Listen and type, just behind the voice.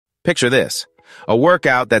Picture this: a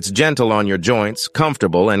workout that's gentle on your joints,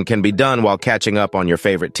 comfortable, and can be done while catching up on your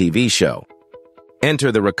favorite TV show.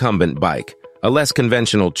 Enter the recumbent bike, a less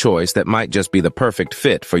conventional choice that might just be the perfect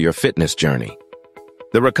fit for your fitness journey.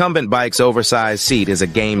 The recumbent bike's oversized seat is a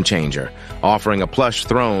game changer, offering a plush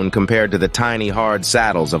throne compared to the tiny, hard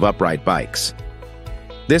saddles of upright bikes.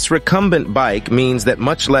 This recumbent bike means that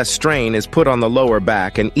much less strain is put on the lower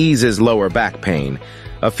back and eases lower back pain,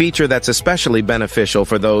 a feature that's especially beneficial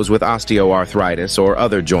for those with osteoarthritis or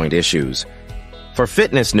other joint issues. For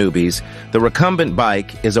fitness newbies, the recumbent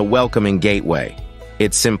bike is a welcoming gateway.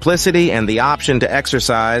 Its simplicity and the option to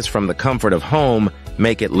exercise from the comfort of home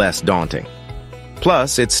make it less daunting.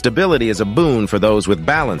 Plus, its stability is a boon for those with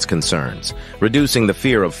balance concerns, reducing the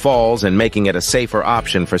fear of falls and making it a safer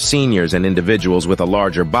option for seniors and individuals with a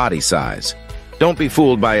larger body size. Don't be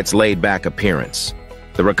fooled by its laid-back appearance.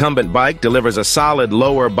 The recumbent bike delivers a solid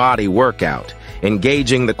lower body workout,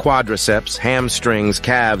 engaging the quadriceps, hamstrings,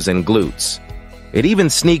 calves, and glutes. It even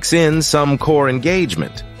sneaks in some core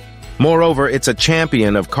engagement. Moreover, it's a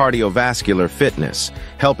champion of cardiovascular fitness,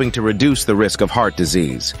 helping to reduce the risk of heart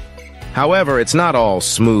disease. However, it's not all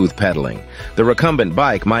smooth pedaling. The recumbent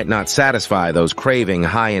bike might not satisfy those craving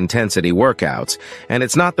high-intensity workouts, and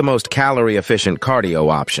it's not the most calorie-efficient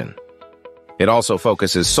cardio option. It also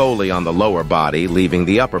focuses solely on the lower body, leaving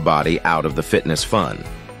the upper body out of the fitness fun.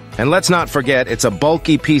 And let's not forget, it's a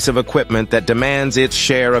bulky piece of equipment that demands its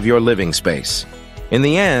share of your living space. In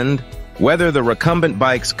the end, whether the recumbent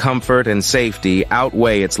bike's comfort and safety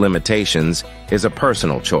outweigh its limitations is a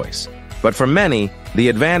personal choice. But for many, the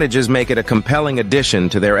advantages make it a compelling addition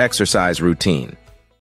to their exercise routine.